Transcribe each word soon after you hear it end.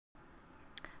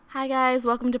Hi guys,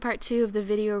 welcome to part 2 of the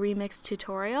video remix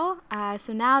tutorial.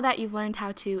 So now that you've learned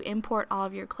how to import all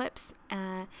of your clips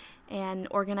and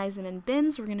organize them in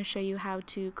bins, we're going to show you how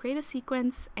to create a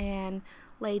sequence and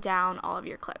lay down all of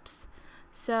your clips.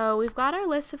 So we've got our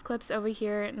list of clips over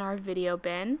here in our video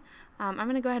bin. I'm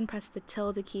going to go ahead and press the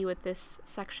tilde key with this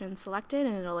section selected,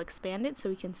 and it'll expand it so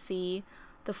we can see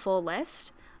the full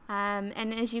list.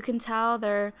 And as you can tell,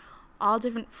 they're all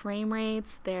different frame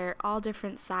rates, they're all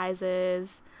different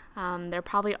sizes. They're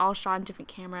probably all shot on different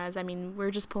cameras. I mean,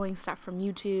 we're just pulling stuff from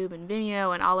YouTube and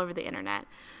Vimeo and all over the internet.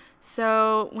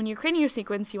 So when you're creating your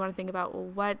sequence, you want to think about, well,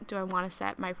 what do I want to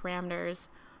set my parameters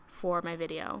for my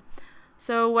video?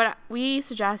 So what we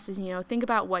suggest is, think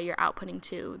about what you're outputting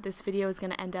to. This video is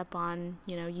going to end up on,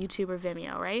 YouTube or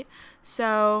Vimeo, right?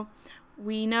 So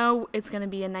we know it's going to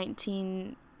be a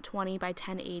 1920 by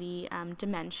 1080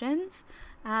 dimensions.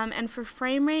 And for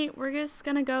frame rate, we're just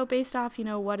going to go based off,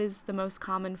 what is the most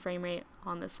common frame rate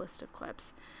on this list of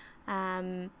clips.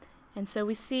 And so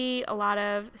we see a lot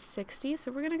of 60,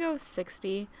 so we're going to go with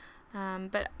 60.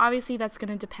 But obviously that's going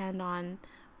to depend on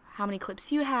how many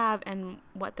clips you have and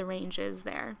what the range is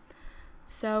there.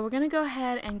 So we're going to go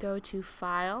ahead and go to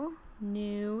File,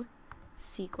 New,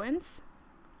 Sequence.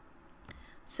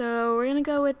 So we're going to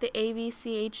go with the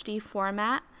AVCHD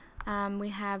format. We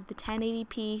have the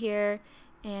 1080p here,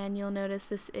 and you'll notice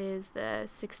this is the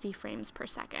 60 frames per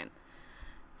second.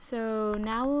 So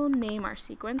now we'll name our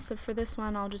sequence. So for this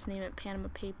one, I'll just name it Panama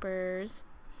Papers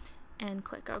and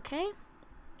click OK.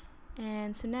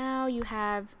 And so now you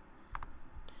have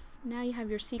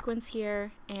your sequence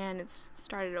here, and it's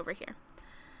started over here.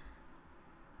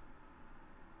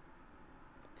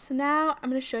 So now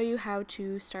I'm going to show you how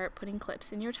to start putting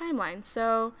clips in your timeline.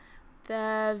 So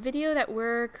the video that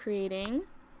we're creating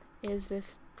is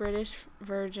this British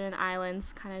Virgin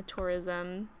Islands kind of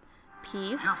tourism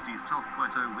piece. Just east of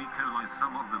Puerto Rico lies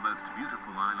some of the most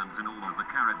beautiful islands in all of the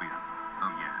Caribbean.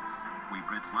 Oh yes, we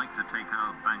Brits like to take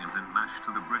our bangers and mash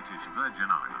to the British Virgin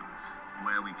Islands,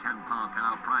 where we can park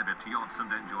our private yachts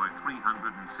and enjoy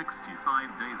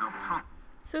 365 days of tropical.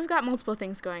 So we've got multiple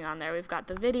things going on there. We've got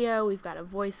the video, we've got a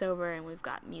voiceover, and we've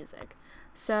got music.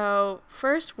 So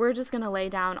first, we're just going to lay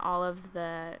down all of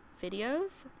the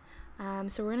videos.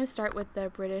 So we're going to start with the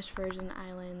British Virgin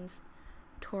Islands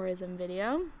tourism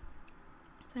video.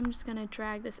 So I'm just going to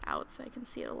drag this out so I can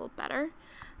see it a little better.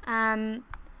 So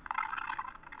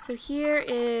here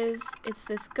it's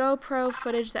this GoPro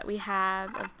footage that we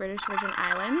have of British Virgin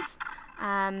Islands.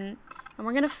 And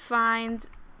we're going to find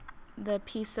the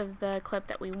piece of the clip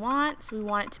that we want. So we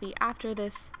want it to be after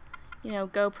this,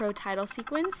 GoPro title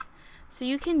sequence. So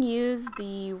you can use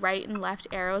the right and left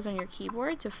arrows on your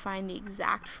keyboard to find the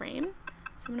exact frame.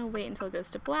 So I'm going to wait until it goes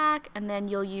to black, and then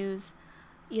you'll use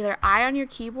either I on your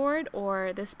keyboard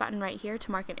or this button right here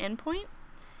to mark an endpoint.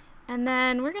 And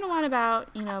then we're going to want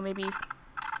about, maybe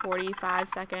 45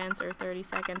 seconds or 30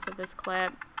 seconds of this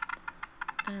clip.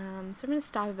 So I'm going to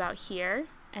stop about here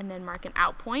and then mark an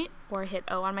out point or hit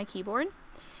O on my keyboard.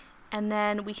 And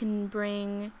then we can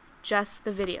bring just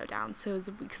the video down, so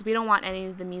because we don't want any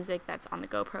of the music that's on the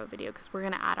GoPro video, because we're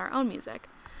going to add our own music.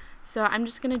 So I'm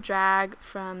just going to drag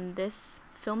from this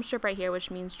film strip right here,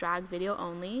 which means drag video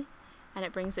only, and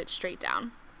it brings it straight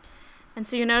down. And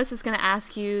so you notice it's going to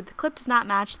ask you, the clip does not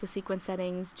match the sequence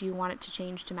settings. Do you want it to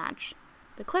change to match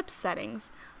the clip's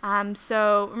settings?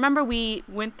 So remember, we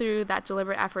went through that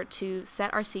deliberate effort to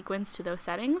set our sequence to those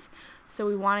settings, so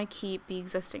we want to keep the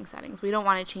existing settings. We don't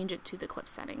want to change it to the clip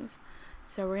settings.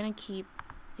 So we're going to keep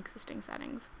existing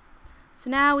settings. So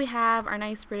now we have our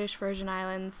nice British Virgin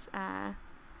Islands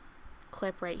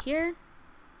clip right here.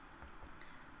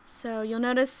 So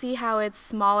you'll see how it's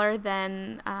smaller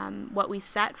than what we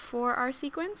set for our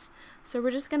sequence. So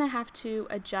we're just going to have to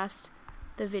adjust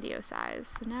the video size.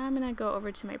 So now I'm going to go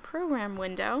over to my program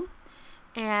window,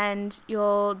 and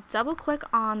you'll double click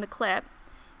on the clip,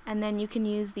 and then you can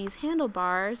use these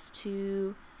handlebars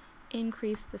to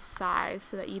increase the size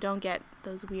so that you don't get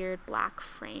those weird black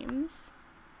frames.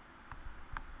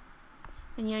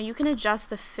 And you can adjust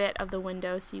the fit of the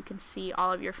window so you can see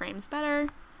all of your frames better.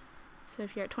 So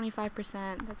if you're at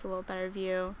 25%, that's a little better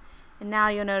view. And now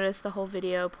you'll notice the whole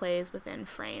video plays within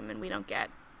frame and we don't get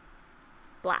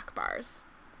black bars.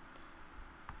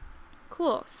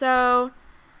 Cool. So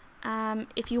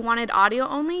if you wanted audio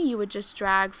only, you would just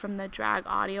drag from the drag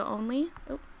audio only.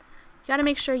 You got to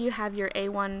make sure you have your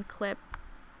A1 clip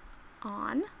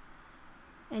on,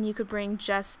 and you could bring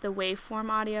just the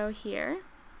waveform audio here.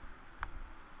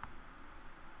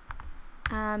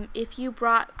 If you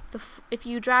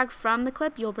drag from the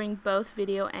clip, you'll bring both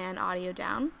video and audio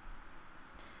down.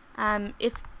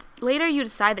 If later you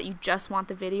decide that you just want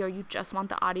the video or you just want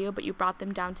the audio but you brought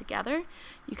them down together,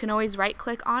 you can always right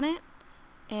click on it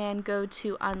and go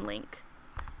to unlink.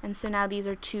 And so now these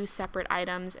are two separate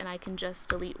items, and I can just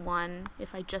delete one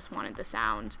if I just wanted the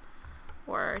sound,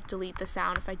 or delete the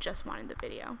sound if I just wanted the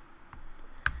video.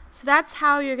 So that's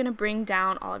how you're going to bring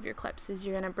down all of your clips, is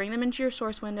you're going to bring them into your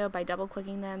source window by double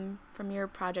clicking them from your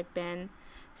project bin,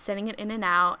 setting it in and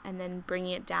out, and then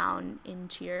bringing it down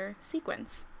into your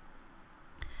sequence.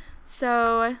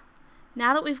 So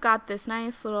now that we've got this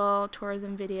nice little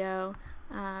tourism video,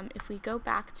 if we go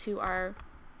back to our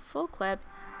full clip,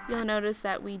 you'll notice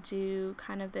that we do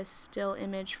kind of this still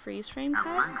image freeze frame cut.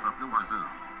 Banks up the wazoo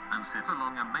and sit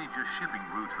along a major shipping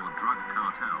route for drug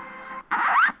cartels.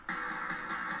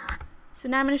 So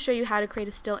now I'm going to show you how to create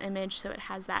a still image so it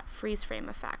has that freeze frame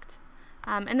effect.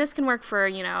 And this can work for,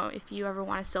 if you ever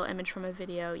want a still image from a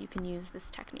video, you can use this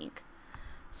technique.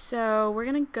 So we're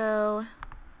going to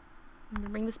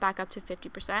bring this back up to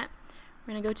 50%.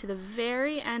 We're going to go to the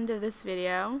very end of this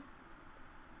video,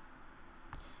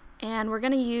 and we're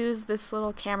going to use this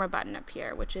little camera button up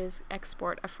here, which is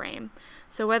export a frame.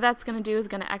 So what that's going to do is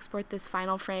going to export this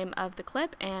final frame of the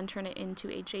clip and turn it into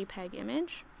a JPEG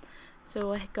image. So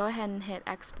we'll go ahead and hit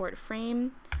export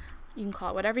frame. You can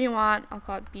call it whatever you want. I'll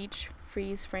call it beach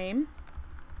freeze frame.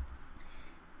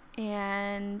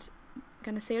 And I'm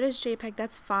going to save it as JPEG.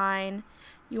 That's fine.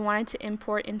 You want it to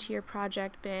import into your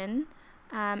project bin,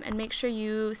 and make sure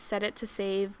you set it to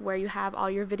save where you have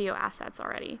all your video assets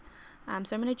already.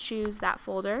 So I'm going to choose that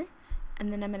folder,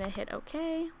 and then I'm going to hit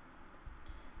OK.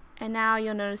 And now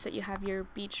you'll notice that you have your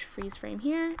beach freeze frame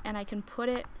here, and I can put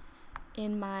it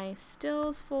in my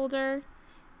stills folder,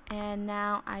 and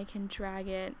now I can drag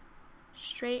it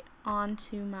straight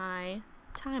onto my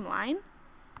timeline.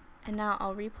 And now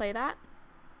I'll replay that,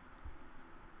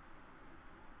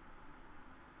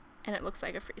 and it looks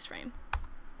like a freeze frame.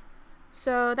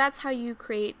 So that's how you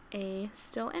create a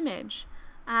still image.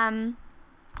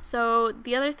 So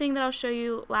the other thing that I'll show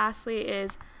you lastly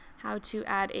is how to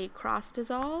add a cross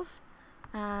dissolve.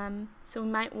 So we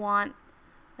might want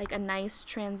like a nice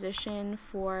transition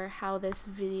for how this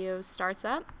video starts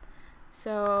up.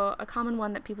 So a common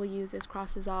one that people use is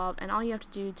cross dissolve, and all you have to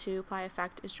do to apply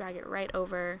effect is drag it right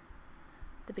over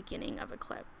the beginning of a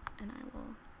clip. And I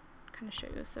will kind of show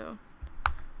you. So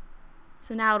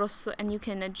now and you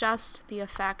can adjust the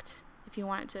effect if you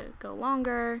want it to go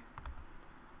longer.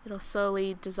 It'll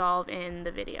slowly dissolve in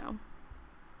the video.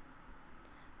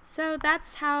 So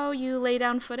that's how you lay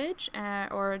down footage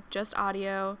or just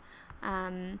audio.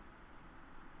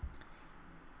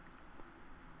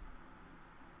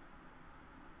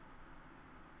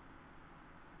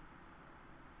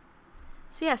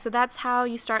 So that's how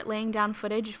you start laying down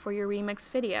footage for your remix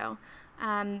video.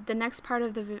 The next part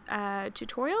of the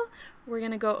tutorial, we're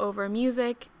going to go over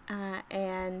music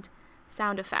and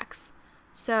sound effects.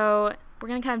 So we're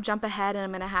going to kind of jump ahead, and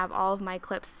I'm going to have all of my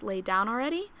clips laid down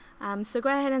already. So go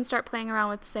ahead and start playing around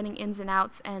with setting ins and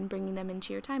outs and bringing them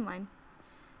into your timeline.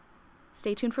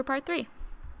 Stay tuned for part 3.